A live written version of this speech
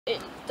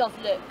does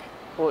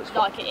look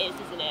like it is,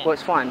 isn't it? Well,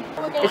 it's fine.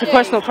 It's a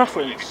personal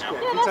preference.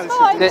 Yeah, that's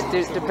fine.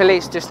 The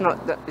police just not.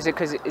 Is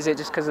it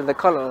just because of the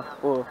colour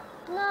or?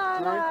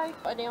 No.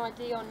 Got any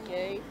ID on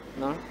you?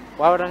 No.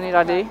 Why would I need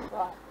ID?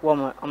 Right.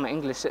 Well, I'm an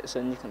English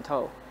citizen. You can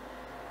tell.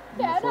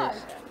 Yeah, I know.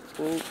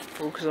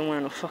 All because I'm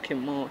wearing a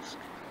fucking mask.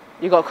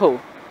 You got a call?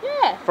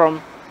 Yeah.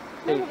 From?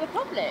 Member of the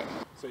public.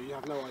 So you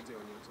have no ID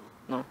on you at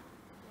all? No.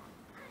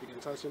 You can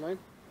tell us your name?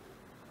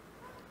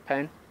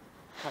 Payne.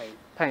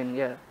 Payne,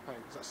 yeah. Payne.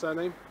 Is that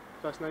surname?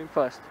 First name?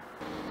 First.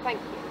 Thank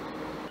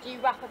you. Do you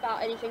rap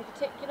about anything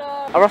particular?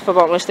 I rap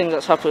about most things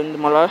that's happened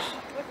in my life.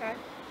 Okay.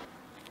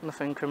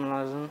 Nothing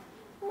criminalising.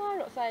 No, I'm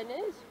not saying it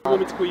is. You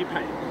want me to call you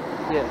Payne?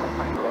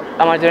 Yeah.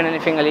 Am I doing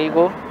anything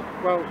illegal?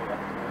 Well,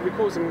 you're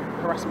causing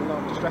harassment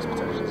and distress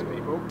protection to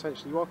people.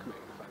 Potentially you are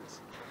committing an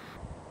offence.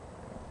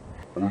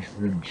 I just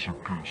want to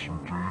get some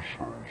details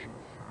of you.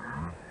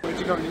 Where do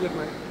you currently live,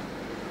 mate?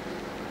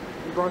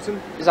 In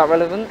Brighton? Is that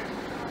relevant?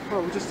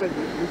 Well, we just said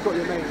we've got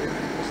your name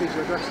and received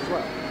your address as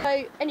well.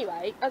 So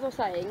anyway, as I was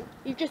saying,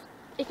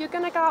 if you're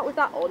going to go out with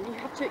that on, you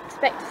have to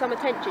expect some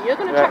attention. You're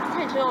going to attract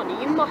attention, aren't you?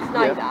 You must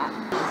know that.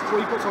 What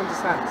you've got to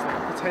understand is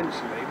that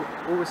potentially,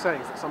 all we're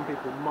saying is that some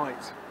people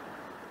might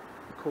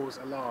cause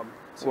alarm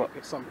to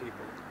some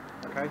people.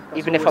 Okay? That's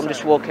Even if I'm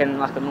just walking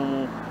like a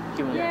normal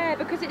human. Yeah,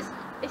 because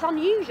it's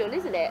unusual,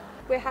 isn't it?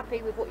 We're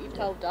happy with what you've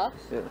told us.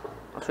 Yeah.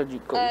 I said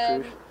you've got your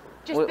proof.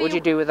 What do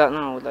you do with that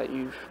now that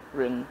you've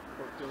written?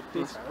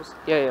 Your details?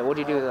 Yeah, what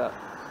do you do with that?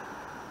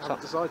 I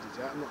haven't decided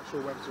yet. I'm not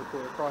sure whether to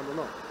report a crime or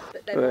not.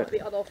 But there might be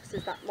other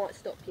officers that might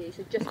stop you,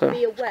 so just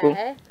be aware.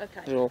 Cool.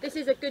 Okay. Cool. This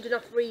is a good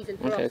enough reason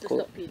for us to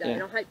stop you, though,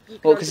 and I hope you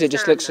can Well, because it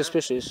just looks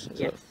understand that. suspicious.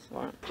 Yes.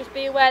 Right. Just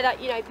be aware that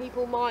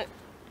people might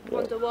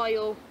wonder why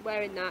you're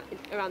wearing that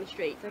around the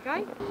streets.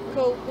 Okay.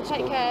 Cool. Well,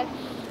 take care.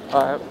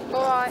 Alright.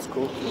 All right. That's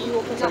cool. You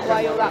walking that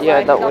way or that way?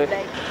 Yeah, that way.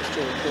 Lovely.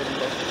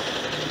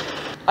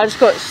 I just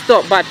got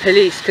stopped by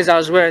police because I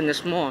was wearing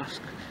this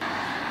mask.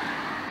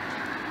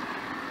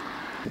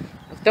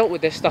 I've dealt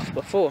with this stuff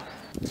before.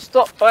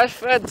 Stopped by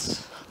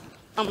feds.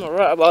 I'm not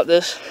right about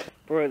this.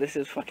 Bro, this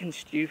is fucking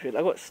stupid.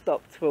 I got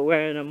stopped for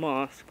wearing a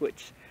mask,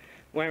 which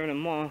wearing a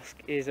mask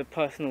is a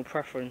personal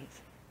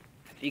preference.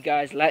 If you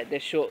guys like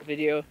this short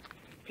video,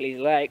 please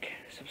like,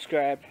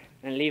 subscribe,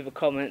 and leave a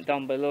comment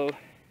down below.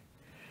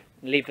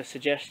 Leave a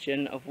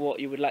suggestion of what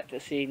you would like to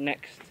see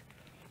next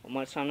on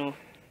my channel.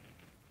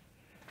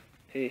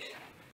 Peace.